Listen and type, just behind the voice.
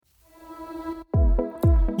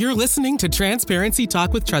You're listening to Transparency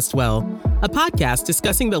Talk with Trustwell, a podcast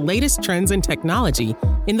discussing the latest trends in technology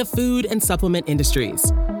in the food and supplement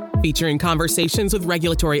industries, featuring conversations with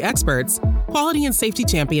regulatory experts, quality and safety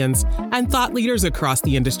champions, and thought leaders across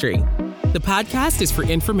the industry. The podcast is for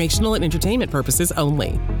informational and entertainment purposes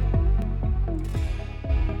only.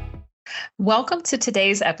 Welcome to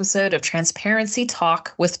today's episode of Transparency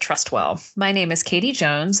Talk with Trustwell. My name is Katie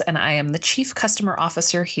Jones, and I am the Chief Customer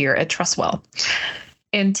Officer here at Trustwell.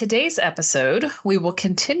 In today's episode, we will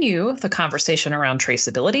continue the conversation around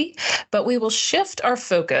traceability, but we will shift our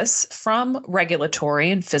focus from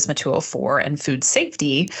regulatory and FSMA 204 and food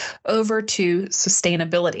safety over to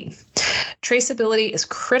sustainability. Traceability is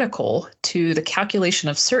critical to the calculation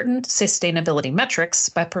of certain sustainability metrics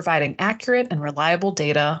by providing accurate and reliable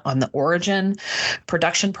data on the origin,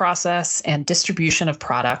 production process, and distribution of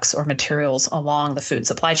products or materials along the food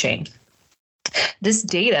supply chain. This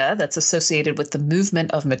data that's associated with the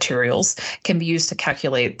movement of materials can be used to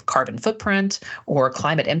calculate carbon footprint or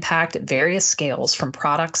climate impact at various scales from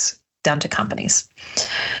products down to companies.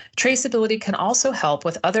 Traceability can also help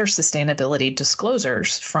with other sustainability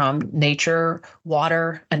disclosures from nature,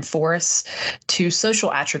 water, and forests to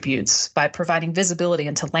social attributes by providing visibility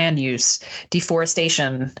into land use,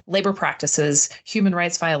 deforestation, labor practices, human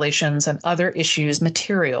rights violations, and other issues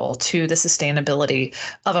material to the sustainability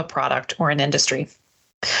of a product or an industry.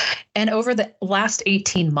 And over the last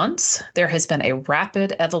 18 months, there has been a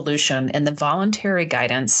rapid evolution in the voluntary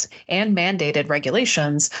guidance and mandated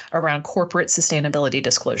regulations around corporate sustainability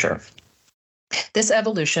disclosure. This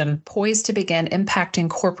evolution, poised to begin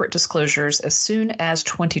impacting corporate disclosures as soon as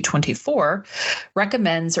 2024,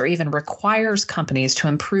 recommends or even requires companies to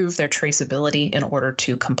improve their traceability in order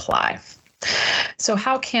to comply. So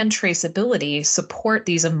how can traceability support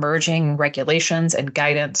these emerging regulations and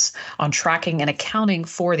guidance on tracking and accounting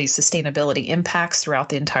for these sustainability impacts throughout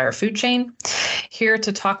the entire food chain? Here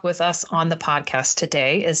to talk with us on the podcast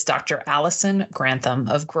today is Dr. Allison Grantham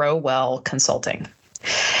of Grow Well Consulting.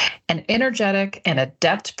 An energetic and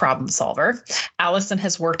adept problem solver, Allison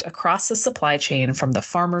has worked across the supply chain from the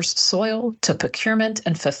farmer's soil to procurement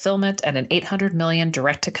and fulfillment at an $800 million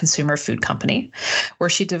direct-to-consumer food company, where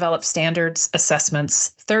she developed standards, assessments,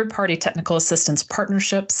 third-party technical assistance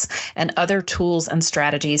partnerships, and other tools and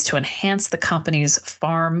strategies to enhance the company's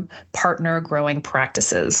farm partner growing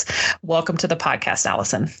practices. Welcome to the podcast,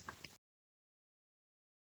 Allison.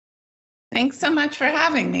 Thanks so much for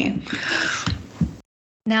having me.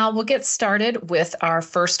 Now we'll get started with our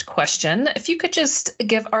first question. If you could just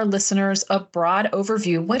give our listeners a broad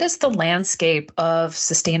overview, what is the landscape of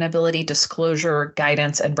sustainability disclosure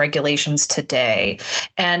guidance and regulations today?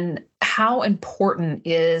 And how important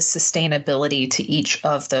is sustainability to each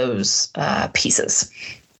of those pieces?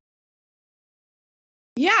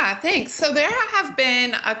 Yeah, thanks. So there have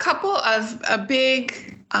been a couple of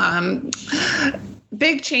big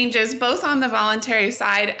changes, both on the voluntary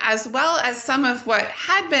side, as well as some of what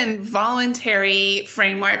had been voluntary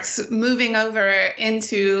frameworks moving over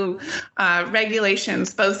into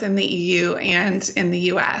regulations, both in the EU and in the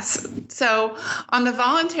US. So on the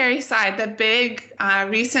voluntary side, the big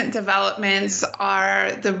recent developments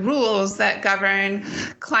are the rules that govern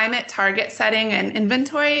climate target setting and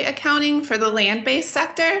inventory accounting for the land-based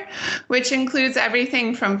sector, which includes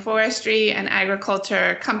everything from forestry and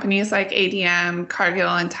agriculture companies like ADM, Cargill,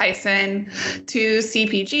 and Tyson, to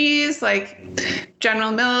CPGs like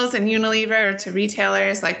General Mills and Unilever, to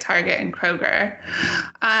retailers like Target and Kroger.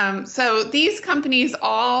 So these companies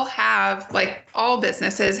all have, like all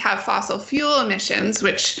businesses, have fossil fuel emissions,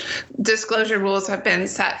 which disclosure rules have been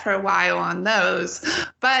set for a while on those.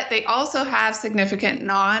 But they also have significant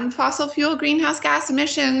non-fossil fuel greenhouse gas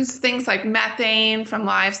emissions, things like methane from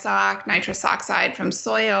livestock, nitrous oxide from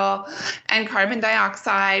soil, and carbon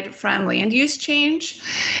dioxide from land use change.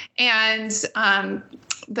 And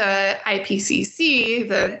the IPCC,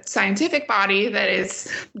 the scientific body that is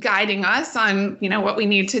guiding us on, what we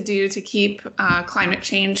need to do to keep climate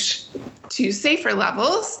change to safer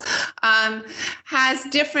levels, has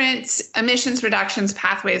different emissions reductions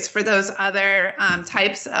pathways for those other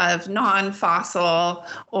types of non-fossil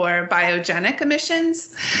or biogenic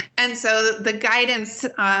emissions. And so the guidance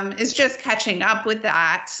is just catching up with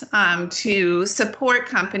that to support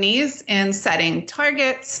companies in setting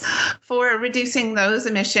targets for reducing those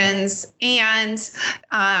emissions, and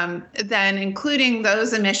then including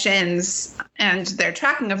those emissions and their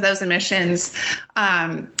tracking of those emissions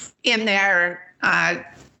in their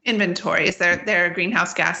inventories, their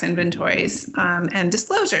greenhouse gas inventories and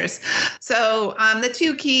disclosures. So the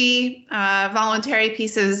two key voluntary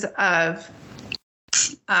pieces of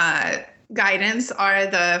guidance are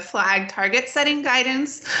the flag target setting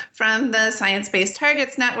guidance from the Science-Based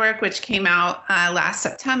Targets Network, which came out last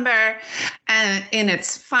September and in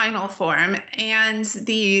its final form, and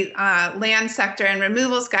the land sector and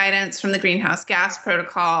removals guidance from the Greenhouse Gas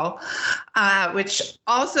Protocol, which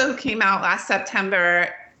also came out last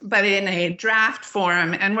September, but in a draft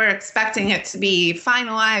form, and we're expecting it to be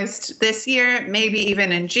finalized this year, maybe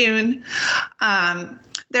even in June.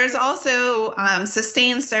 There's also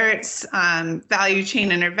Sustained Certs Value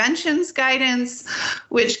Chain Interventions guidance,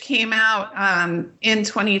 which came out in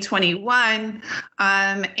 2021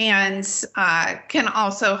 and can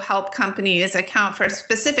also help companies account for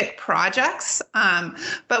specific projects.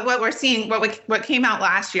 But what we're seeing, what came out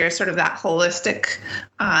last year, is sort of that holistic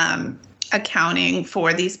accounting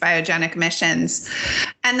for these biogenic emissions.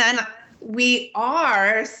 And then we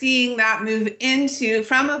are seeing that move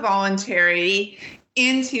from a voluntary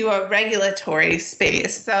into a regulatory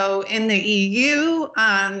space. So in the EU,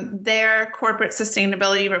 their corporate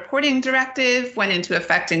sustainability reporting directive went into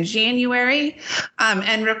effect in January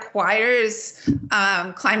and requires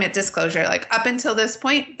climate disclosure. Like up until this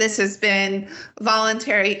point, this has been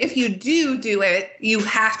voluntary. If you do it, you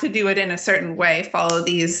have to do it in a certain way, follow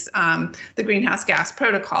these, the Greenhouse Gas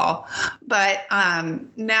Protocol. But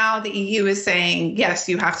now the EU is saying, yes,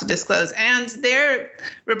 you have to disclose. And their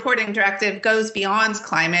reporting directive goes beyond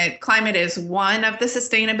climate. Climate is one of the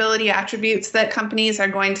sustainability attributes that companies are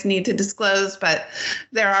going to need to disclose, but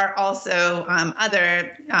there are also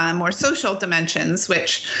other more social dimensions,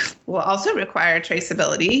 which will also require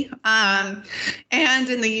traceability. And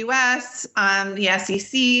in the US, the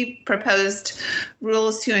SEC proposed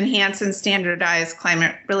rules to enhance and standardize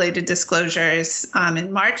climate-related disclosures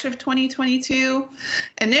in March of 2022.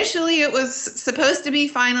 Initially, it was supposed to be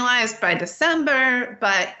finalized by December,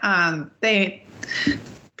 but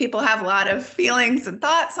people have a lot of feelings and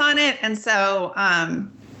thoughts on it. And so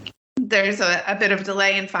there's a bit of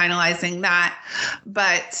delay in finalizing that.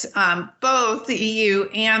 But both the EU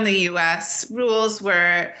and the US rules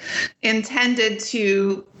were intended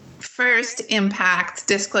to first impact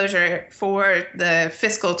disclosure for the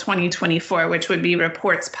fiscal 2024, which would be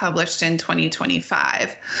reports published in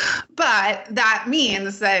 2025. But that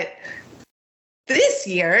means that this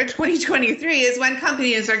year, 2023, is when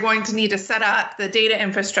companies are going to need to set up the data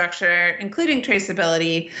infrastructure, including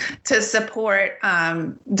traceability, to support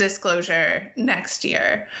disclosure next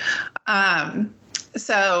year.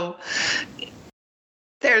 So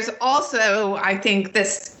there's also, I think,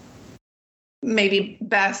 this maybe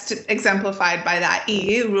best exemplified by that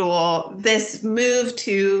EU rule, this move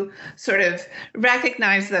to sort of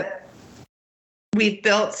recognize that we've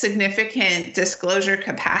built significant disclosure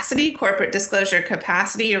capacity, corporate disclosure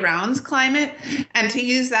capacity around climate, and to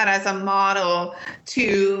use that as a model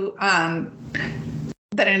to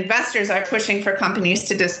that investors are pushing for companies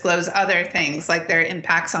to disclose other things like their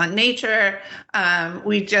impacts on nature.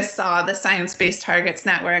 We just saw the Science-Based Targets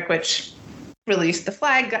Network, which released the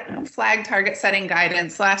flag target setting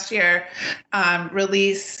guidance last year,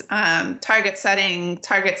 release target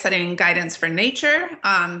setting guidance for nature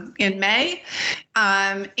in May,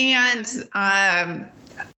 and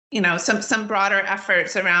some broader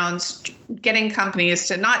efforts around getting companies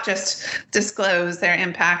to not just disclose their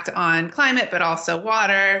impact on climate, but also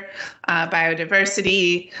water,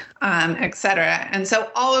 biodiversity, et cetera. And so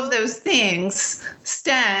all of those things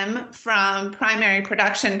stem from primary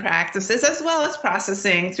production practices as well as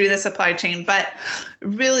processing through the supply chain. But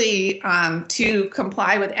really, to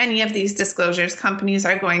comply with any of these disclosures, companies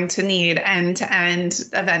are going to need end-to-end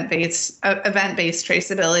event-based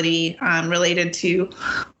traceability related to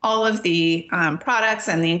all of the products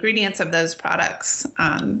and the ingredients of those products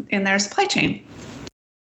in their supply chain.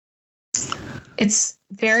 It's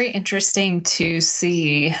very interesting to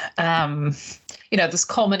see, this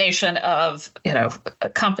culmination of,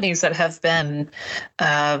 companies that have been,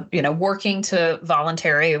 working to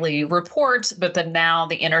voluntarily report, but then now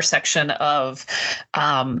the intersection of,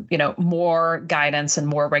 more guidance and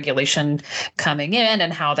more regulation coming in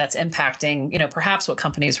and how that's impacting, perhaps what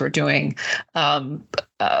companies were doing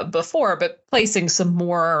before, but placing some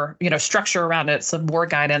more, structure around it, some more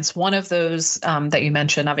guidance. One of those that you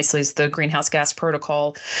mentioned, obviously, is the Greenhouse Gas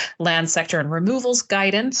Protocol land sector and removals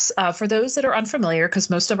guidance. For those that are unfamiliar, because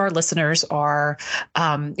most of our listeners are,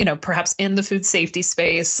 perhaps in the food safety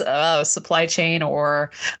space, supply chain,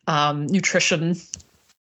 or nutrition,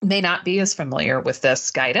 may not be as familiar with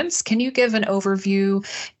this guidance. Can you give an overview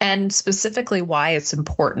and specifically why it's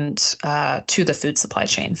important to the food supply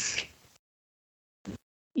chain?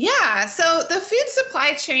 Yeah, so the food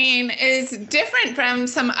supply chain is different from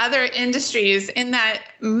some other industries in that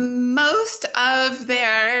most of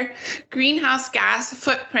their greenhouse gas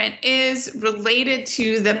footprint is related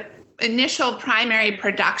to the initial primary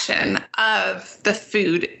production of the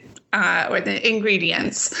food or the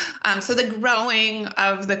ingredients. So the growing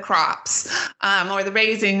of the crops or the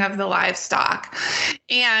raising of the livestock.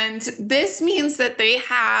 And this means that they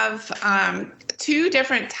have two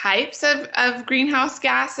different types of greenhouse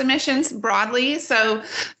gas emissions broadly. So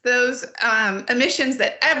those emissions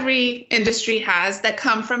that every industry has that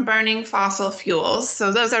come from burning fossil fuels.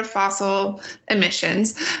 So those are fossil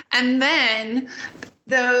emissions. And then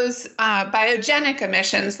those biogenic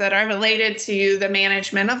emissions that are related to the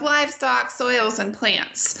management of livestock, soils, and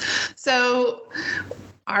plants. So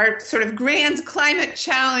our sort of grand climate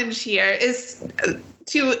challenge here is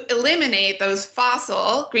to eliminate those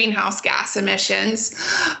fossil greenhouse gas emissions,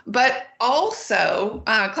 but also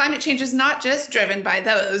climate change is not just driven by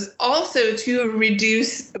those, also to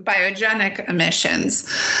reduce biogenic emissions.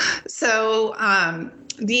 So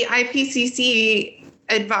the IPCC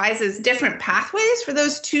advises different pathways for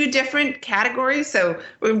those two different categories. So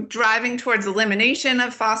we're driving towards elimination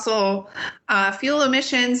of fossil fuel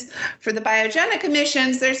emissions. For the biogenic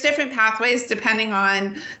emissions, there's different pathways depending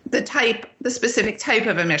on the specific type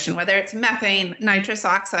of emission, whether it's methane, nitrous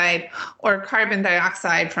oxide, or carbon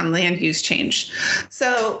dioxide from land use change.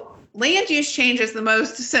 So land use change is the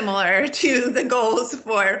most similar to the goals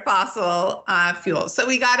for fossil fuels. So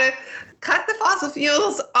we got to cut the fossil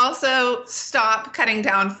fuels, also stop cutting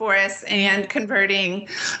down forests and converting,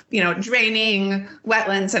 draining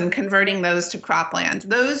wetlands and converting those to cropland.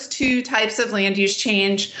 Those two types of land use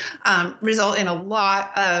change result in a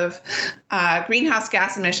lot of greenhouse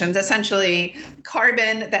gas emissions, essentially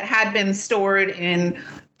carbon that had been stored in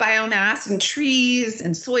biomass and trees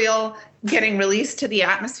and soil getting released to the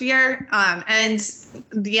atmosphere. And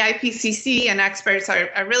the IPCC and experts are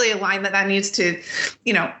really aligned that needs to,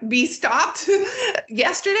 be stopped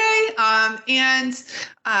yesterday. And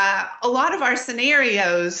a lot of our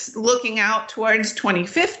scenarios looking out towards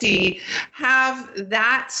 2050 have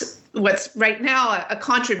that, what's right now a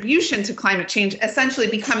contribution to climate change, essentially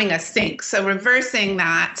becoming a sink. So reversing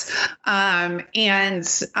that.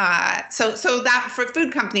 So that for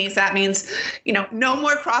food companies, that means, no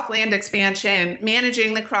more cropland expansion,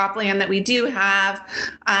 managing the cropland that we do have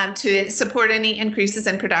to support any increases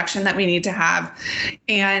in production that we need to have.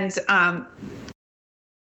 And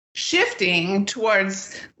shifting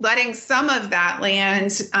towards letting some of that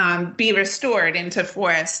land be restored into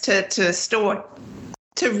forests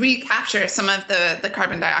to recapture some of the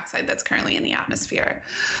carbon dioxide that's currently in the atmosphere.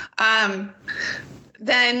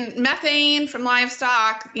 Then methane from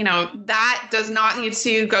livestock, that does not need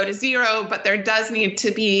to go to zero, but there does need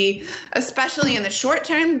to be, especially in the short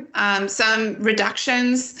term, some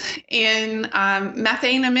reductions in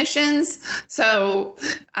methane emissions. So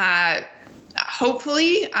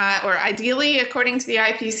hopefully, or ideally, according to the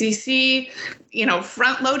IPCC,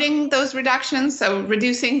 front loading those reductions, so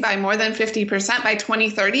reducing by more than 50% by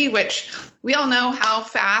 2030, which we all know how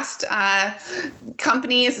fast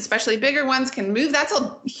companies, especially bigger ones, can move. That's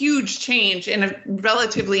a huge change in a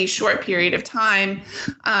relatively short period of time.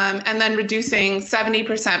 And then reducing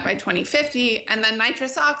 70% by 2050. And then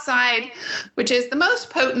nitrous oxide, which is the most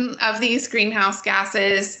potent of these greenhouse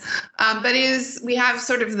gases, but we have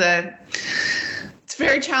sort of it's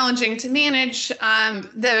very challenging to manage.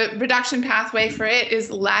 The reduction pathway for it is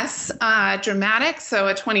less dramatic, so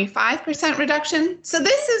a 25% reduction. So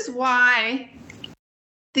this is why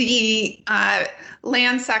the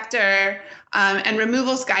land sector and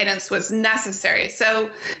removals guidance was necessary. So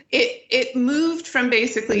it moved from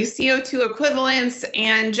basically CO2 equivalents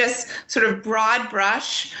and just sort of broad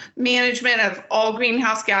brush management of all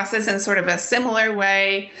greenhouse gases in sort of a similar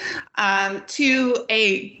way to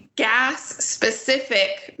a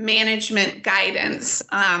gas-specific management guidance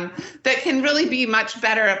that can really be much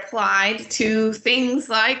better applied to things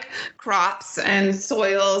like crops and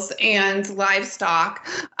soils and livestock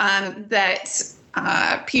that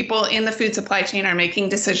people in the food supply chain are making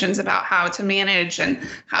decisions about how to manage and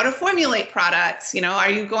how to formulate products.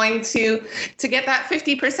 Are you going to get that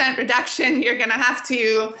 50% reduction? You're going to have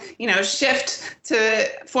to, shift to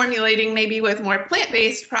formulating maybe with more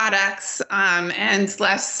plant-based products and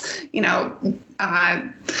less,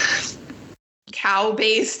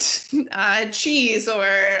 cow-based cheese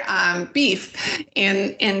or beef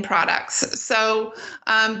in products. So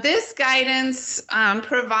this guidance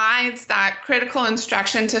provides that critical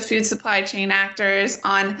instruction to food supply chain actors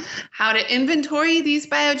on how to inventory these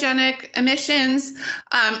biogenic emissions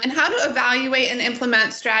and how to evaluate and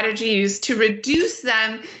implement strategies to reduce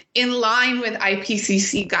them in line with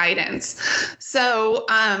IPCC guidance. So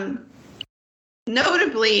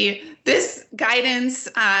notably, this guidance,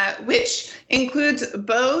 which includes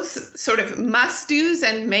both sort of must-dos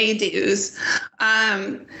and may-dos,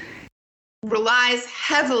 relies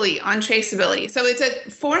heavily on traceability. So it's a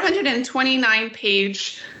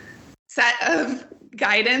 429-page set of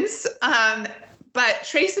guidance, but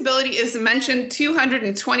traceability is mentioned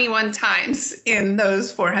 221 times in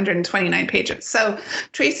those 429 pages. So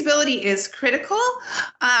traceability is critical,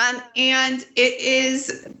 and it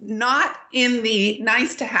is not in the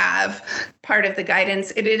nice to have part of the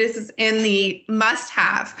guidance. It is in the must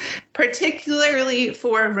have, particularly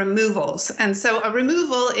for removals. And so a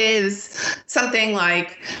removal is something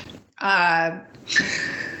like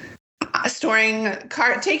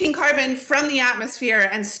taking carbon from the atmosphere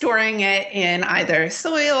and storing it in either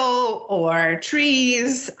soil or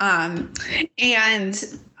trees.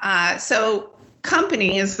 So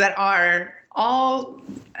companies that are all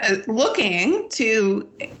looking to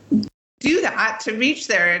do that to reach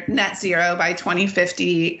their net zero by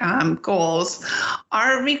 2050 goals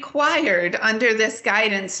are required under this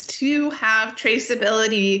guidance to have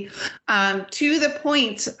traceability to the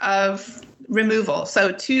point of removal.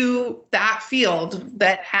 So to that field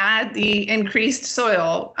that had the increased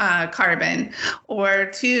soil carbon, or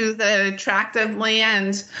to the tract of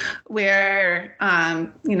land where,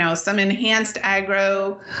 some enhanced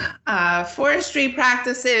agro forestry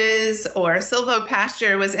practices or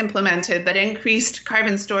silvopasture was implemented that increased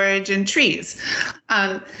carbon storage in trees.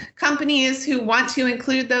 Companies who want to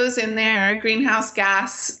include those in their greenhouse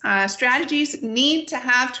gas strategies need to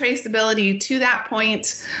have traceability to that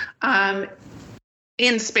point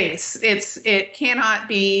in space. It cannot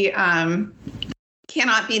be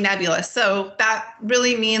nebulous. So that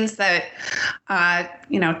really means that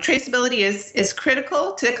traceability is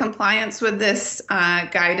critical to compliance with this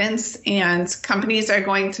guidance, and companies are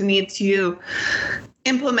going to need to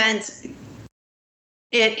implement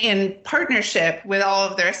it in partnership with all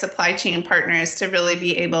of their supply chain partners to really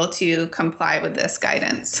be able to comply with this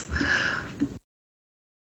guidance.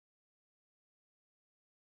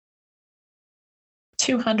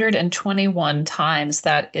 221 times.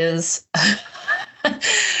 That is,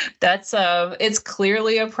 it's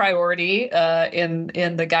clearly a priority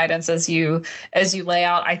in the guidance as you lay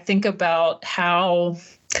out. I think about how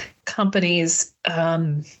companies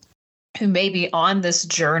who may be on this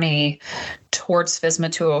journey towards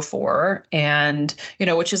FSMA 204, and,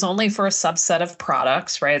 which is only for a subset of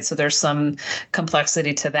products, right? So there's some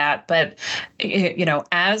complexity to that. But,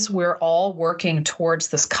 as we're all working towards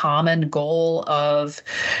this common goal of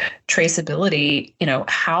traceability,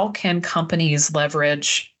 how can companies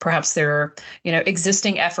leverage perhaps their,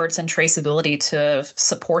 existing efforts in traceability to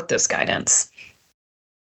support this guidance?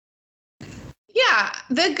 Yeah,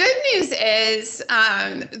 the good news is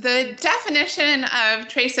the definition of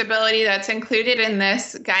traceability that's included in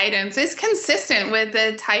this guidance is consistent with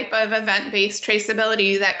the type of event-based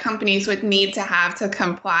traceability that companies would need to have to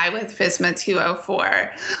comply with FSMA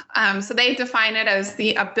 204. So they define it as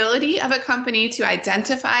the ability of a company to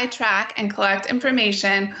identify, track, and collect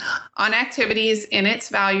information on activities in its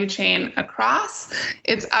value chain across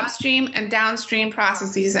its upstream and downstream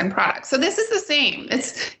processes and products. So this is the same.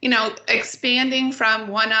 It's, expanding from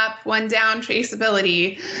one up, one down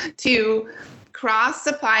traceability to cross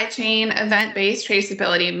supply chain event-based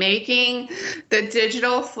traceability, making the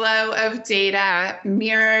digital flow of data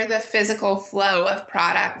mirror the physical flow of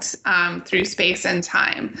product through space and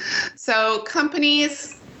time. So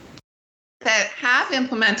companies that have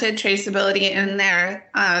implemented traceability in their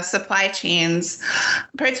supply chains,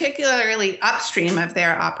 particularly upstream of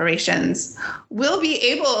their operations, will be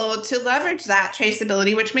able to leverage that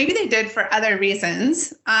traceability, which maybe they did for other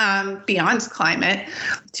reasons beyond climate,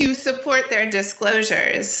 to support their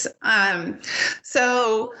disclosures.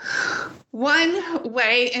 So one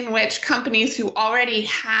way in which companies who already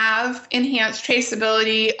have enhanced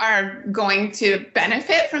traceability are going to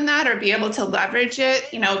benefit from that or be able to leverage it,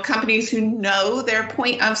 companies who know their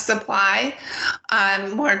point of supply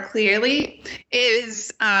more clearly,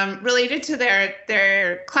 is related to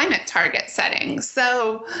their climate target settings.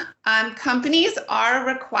 So companies are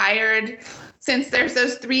required, since there's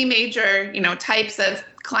those three major, types of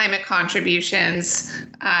climate contributions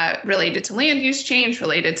related to land use change,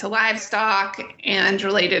 related to livestock, and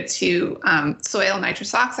related to soil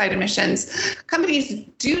nitrous oxide emissions, companies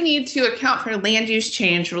do need to account for land use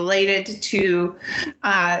change related to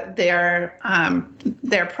their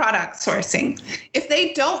product sourcing. If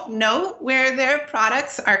they don't know where their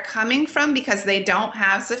products are coming from because they don't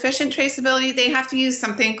have sufficient traceability, they have to use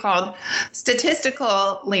something called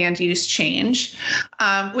statistical land use change,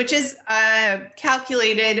 which is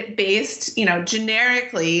calculated based,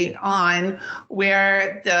 generically on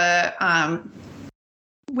where the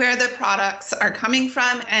products are coming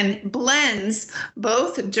from, and blends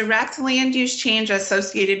both direct land use change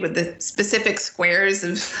associated with the specific squares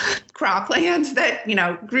of cropland that,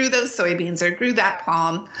 grew those soybeans or grew that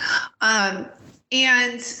palm,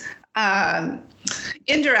 and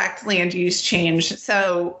indirect land use change.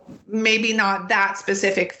 So maybe not that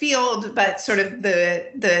specific field, but sort of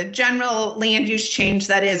the general land use change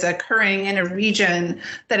that is occurring in a region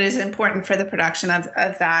that is important for the production of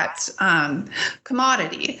that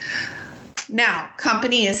commodity. Now,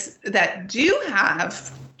 companies that do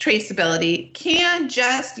have traceability can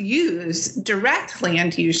just use direct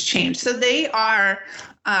land use change. So they are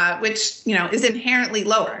which is inherently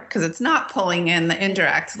lower because it's not pulling in the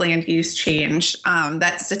indirect land use change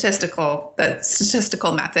that statistical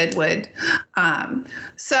method would.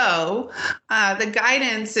 So the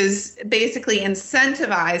guidance is basically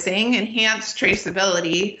incentivizing enhanced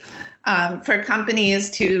traceability for companies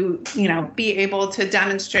to, be able to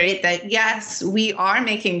demonstrate that, yes, we are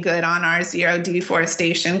making good on our zero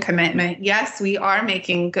deforestation commitment. Yes, we are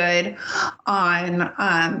making good on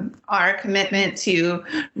our commitment to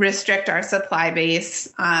restrict our supply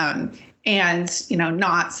base and,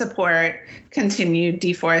 not support continued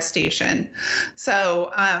deforestation.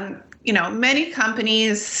 So, many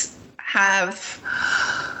companies have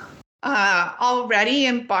already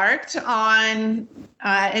embarked on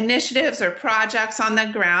initiatives or projects on the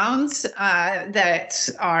ground that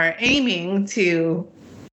are aiming to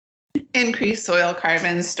increase soil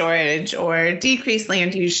carbon storage or decrease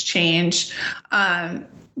land use change.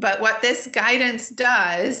 But what this guidance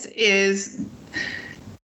does is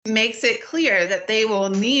makes it clear that they will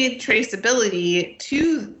need traceability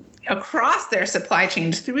across their supply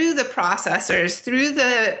chains, through the processors, through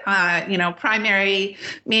the primary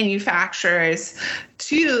manufacturers,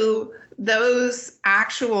 to those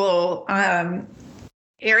actual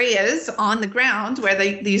areas on the ground where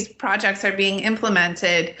these projects are being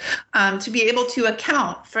implemented, to be able to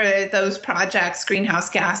account for those projects' greenhouse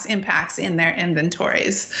gas impacts in their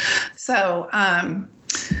inventories. So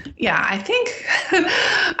I think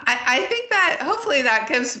I think that hopefully that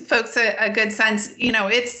gives folks a good sense.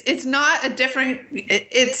 It's not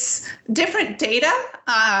it's different data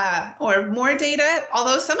or more data,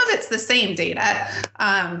 although some of it's the same data,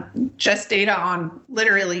 just data on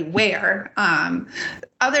literally where.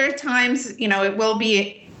 Other times, it will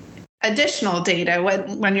be additional data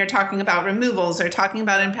when you're talking about removals or talking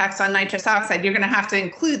about impacts on nitrous oxide. You're going to have to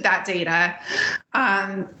include that data.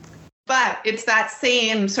 But it's that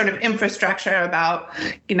same sort of infrastructure about,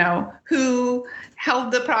 who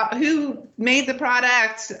held who made the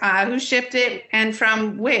product, who shipped it, and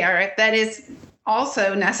from where, that is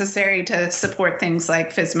also necessary to support things like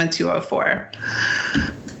FSMA 204.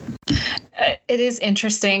 It is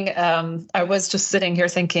interesting. I was just sitting here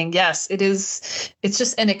thinking, yes, it's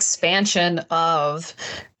just an expansion of,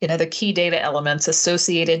 the key data elements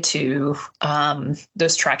associated to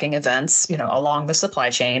those tracking events, along the supply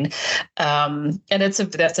chain. And that's a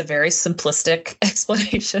very simplistic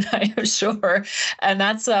explanation, I am sure. And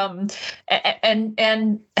that's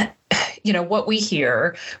what we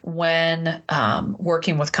hear when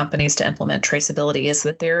working with companies to implement traceability is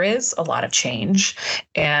that there is a lot of change,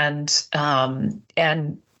 and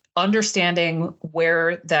understanding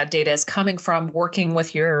where that data is coming from, working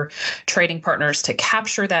with your trading partners to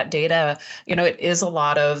capture that data. It is a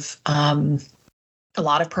lot of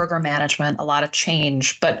program management, a lot of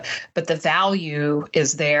change, but the value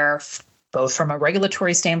is there, both from a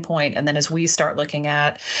regulatory standpoint, and then as we start looking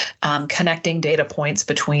at connecting data points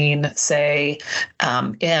between, say,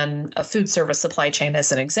 in a food service supply chain,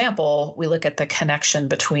 as an example, we look at the connection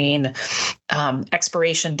between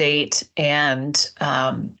expiration date and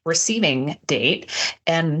receiving date.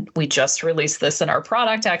 And we just released this in our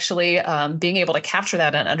product, actually, being able to capture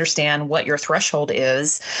that and understand what your threshold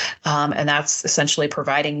is. And that's essentially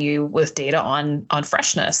providing you with data on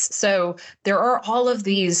freshness. So there are all of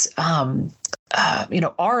these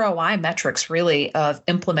ROI metrics really of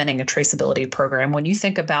implementing a traceability program. When you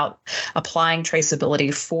think about applying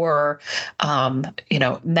traceability for,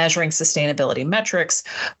 measuring sustainability metrics,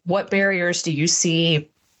 what barriers do you see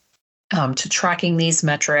to tracking these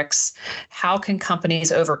metrics? How can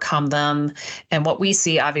companies overcome them? And what we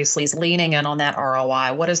see, obviously, is leaning in on that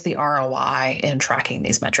ROI. What is the ROI in tracking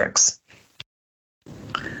these metrics?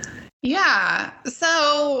 Yeah.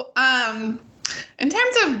 So, in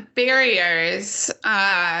terms of barriers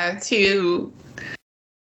to,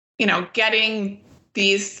 getting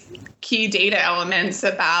these key data elements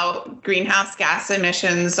about greenhouse gas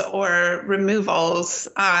emissions or removals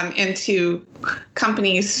into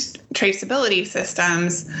companies' traceability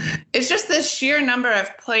systems, is just the sheer number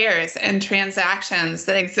of players and transactions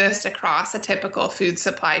that exist across a typical food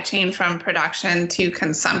supply chain from production to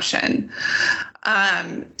consumption.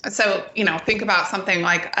 So, think about something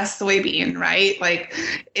like a soybean, right? Like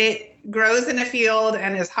it grows in a field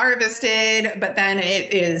and is harvested, but then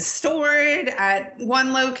it is stored at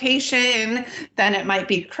one location, then it might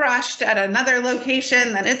be crushed at another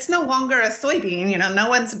location, then it's no longer a soybean. No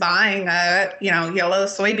one's buying a, yellow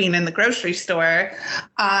soybean in the grocery store.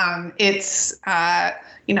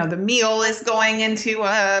 The meal is going into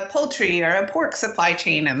a poultry or a pork supply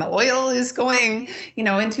chain, and the oil is going,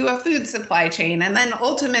 into a food supply chain. And then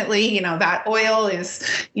ultimately, that oil is,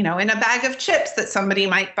 in a bag of chips that somebody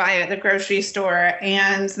might buy at the grocery store.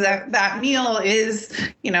 And that meal is,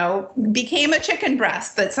 became a chicken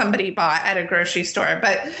breast that somebody bought at a grocery store.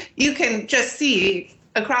 But you can just see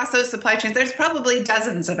across those supply chains, there's probably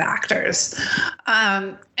dozens of actors.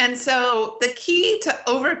 And so the key to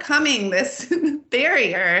overcoming this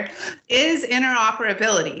barrier is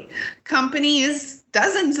interoperability.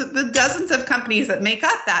 Dozens of companies that make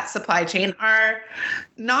up that supply chain are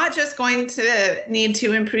not just going to need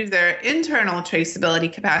to improve their internal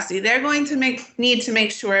traceability capacity. They're going to need to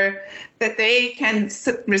make sure that they can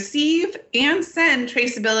receive and send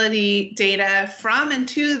traceability data from and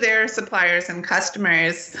to their suppliers and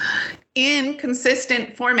customers in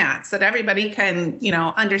consistent formats that everybody can,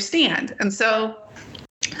 understand. And so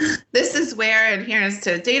this is where adherence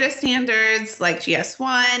to data standards like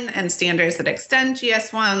GS1 and standards that extend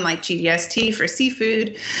GS1 like GDST for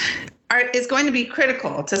seafood is going to be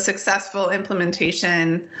critical to successful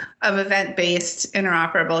implementation of event-based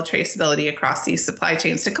interoperable traceability across these supply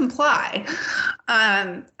chains to comply.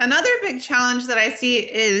 Another big challenge that I see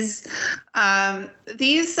is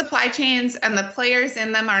these supply chains and the players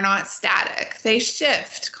in them are not static. They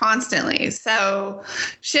shift constantly. So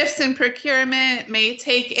shifts in procurement may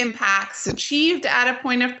take impacts achieved at a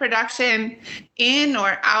point of production in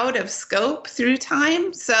or out of scope through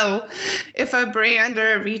time. So if a brand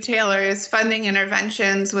or a retailer is funding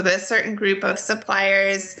interventions with a certain group of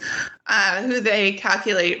suppliers who they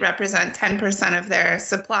calculate represent 10% of their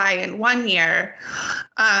supply in 1 year,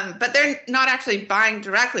 but they're not actually buying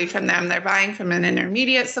directly from them. They're buying from an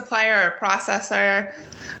intermediate supplier or processor.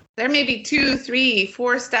 They're maybe 2, 3,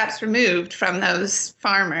 4 steps removed from those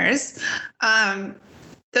farmers.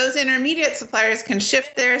 Those intermediate suppliers can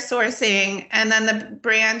shift their sourcing, and then the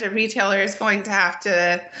brand or retailer is going to have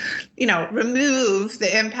to, remove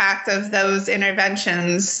the impact of those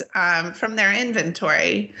interventions from their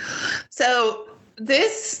inventory. So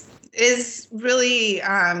this is really,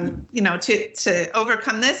 to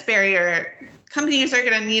overcome this barrier, companies are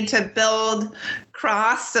going to need to build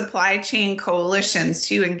cross supply chain coalitions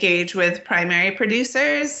to engage with primary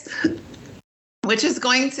producers, which is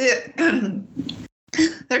going to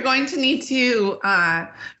they're going to need to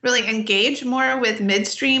really engage more with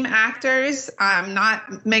midstream actors,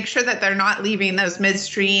 not make sure that they're not leaving those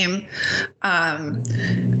midstream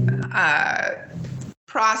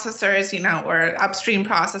processors, or upstream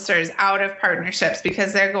processors out of partnerships,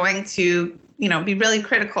 because they're going to, be really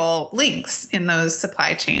critical links in those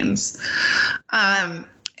supply chains. And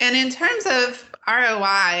in terms of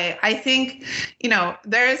ROI, I think,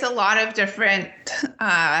 there is a lot of different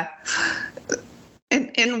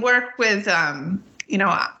in work with,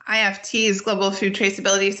 IFT's Global Food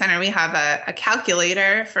Traceability Center, we have a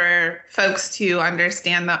calculator for folks to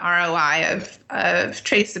understand the ROI of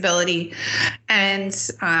traceability. And,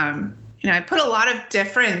 I put a lot of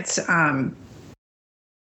different,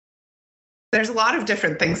 there's a lot of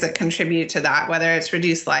different things that contribute to that, whether it's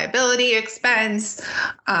reduced liability expense,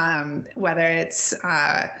 whether it's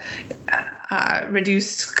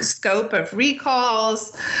reduced scope of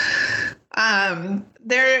recalls. And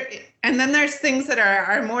then there's things that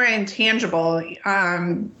are more intangible,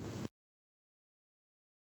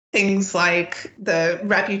 things like the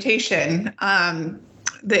reputation.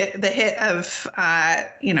 the hit of,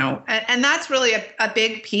 and that's really a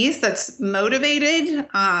big piece that's motivated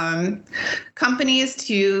companies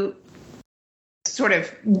to sort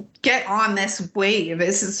of get on this wave.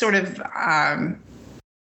 This is sort of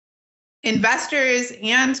investors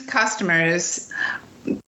and customers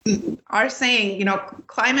are saying,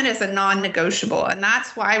 climate is a non-negotiable. And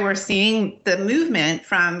that's why we're seeing the movement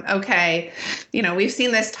from, we've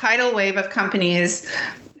seen this tidal wave of companies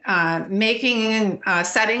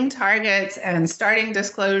setting targets and starting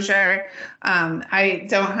disclosure. I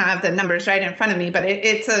don't have the numbers right in front of me, but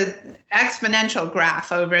it's an exponential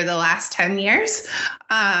graph over the last 10 years.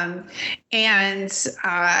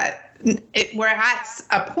 We're at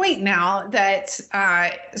a point now that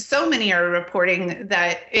so many are reporting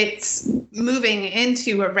that it's moving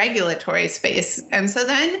into a regulatory space. And so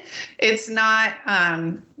then it's not,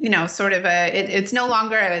 it's no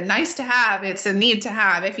longer a nice to have, it's a need to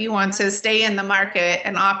have if you want to stay in the market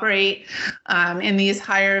and operate in these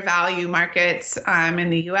higher value markets in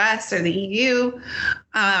the US or the EU.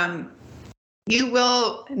 You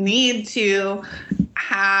will need to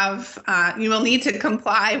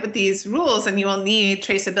comply with these rules, and you will need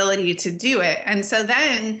traceability to do it. And so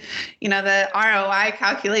then, the ROI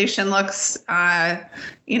calculation looks,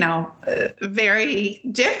 very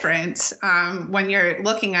different when you're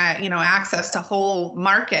looking at, access to whole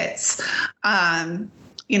markets.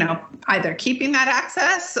 Either keeping that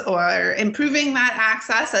access or improving that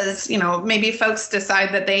access as, maybe folks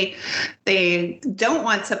decide that they don't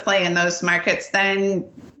want to play in those markets, then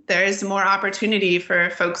there's more opportunity for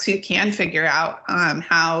folks who can figure out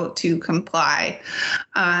how to comply.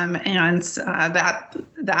 That's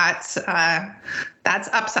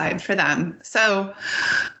upside for them. So,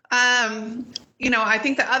 I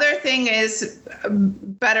think the other thing is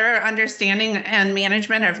better understanding and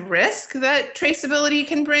management of risk that traceability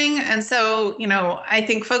can bring. And so, I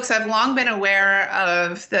think folks have long been aware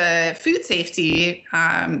of the food safety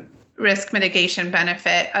risk mitigation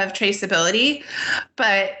benefit of traceability,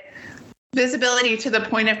 but visibility to the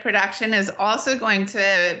point of production is also going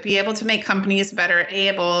to be able to make companies better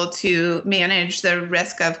able to manage the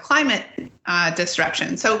risk of climate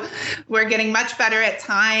disruption. So we're getting much better at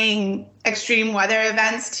tying extreme weather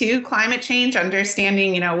events to climate change,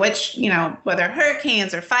 understanding, whether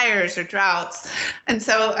hurricanes or fires or droughts. And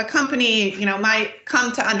so a company, might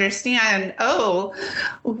come to understand,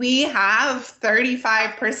 we have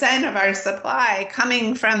 35% of our supply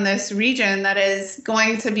coming from this region that is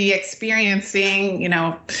going to be experiencing,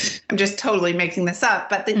 I'm just totally making this up,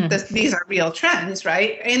 but these are real trends,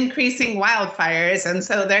 right? Increasing wildfires. And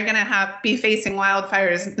so they're going to be facing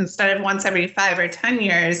wildfires instead of once every 5 or 10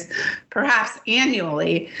 years, perhaps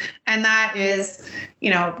annually. And that is,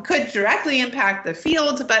 could directly impact the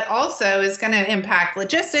field, but also is going to impact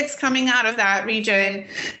logistics coming out of that region.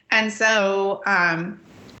 And so,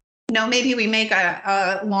 maybe we make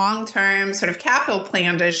a long-term sort of capital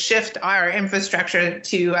plan to shift our infrastructure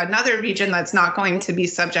to another region that's not going to be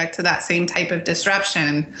subject to that same type of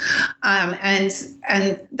disruption. And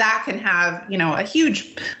that can have, a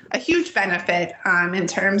huge benefit in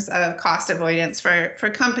terms of cost avoidance for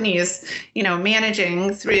companies,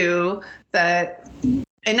 managing through the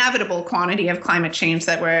inevitable quantity of climate change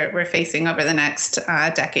that we're facing over the next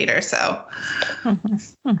decade or so.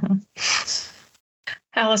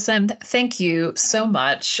 Allison, thank you so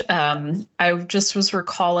much. I just was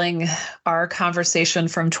recalling our conversation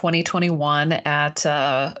from 2021 at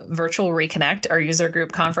Virtual Reconnect, our user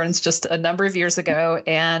group conference just a number of years ago,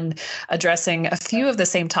 and addressing a few of the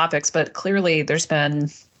same topics, but clearly there's been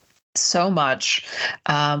so much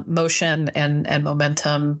motion and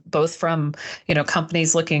momentum, both from,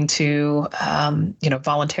 companies looking to,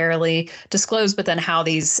 voluntarily disclose, but then how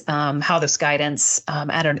this guidance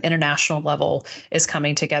at an international level is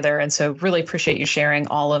coming together. And so really appreciate you sharing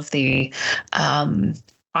all of the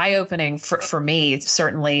eye-opening for me,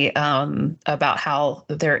 certainly, about how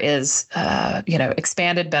there is,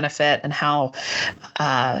 expanded benefit and how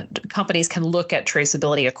companies can look at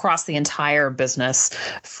traceability across the entire business,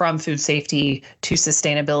 from food safety to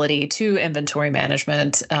sustainability to inventory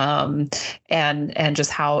management, and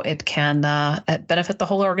just how it can benefit the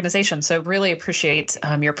whole organization. So really appreciate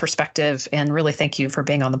your perspective, and really thank you for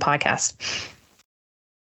being on the podcast.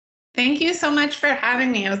 Thank you so much for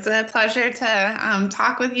having me. It was a pleasure to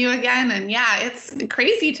talk with you again. And yeah, it's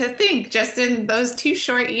crazy to think just in those 2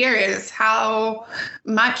 short years how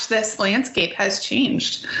much this landscape has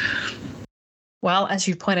changed. Well, as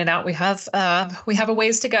you pointed out, we have a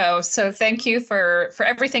ways to go. So thank you for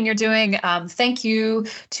everything you're doing. Thank you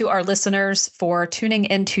to our listeners for tuning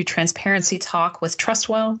into Transparency Talk with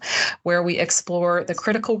Trustwell, where we explore the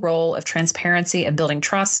critical role of transparency in building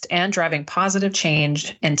trust and driving positive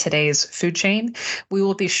change in today's food chain. We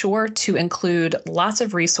will be sure to include lots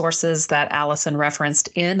of resources that Allison referenced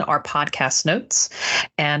in our podcast notes.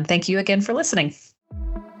 And thank you again for listening.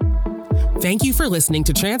 Thank you for listening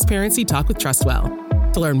to Transparency Talk with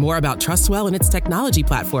Trustwell. To learn more about Trustwell and its technology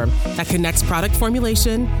platform that connects product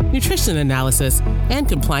formulation, nutrition analysis, and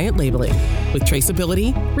compliant labeling with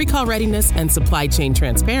traceability, recall readiness, and supply chain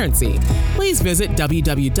transparency, please visit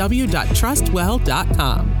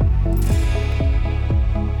www.trustwell.com.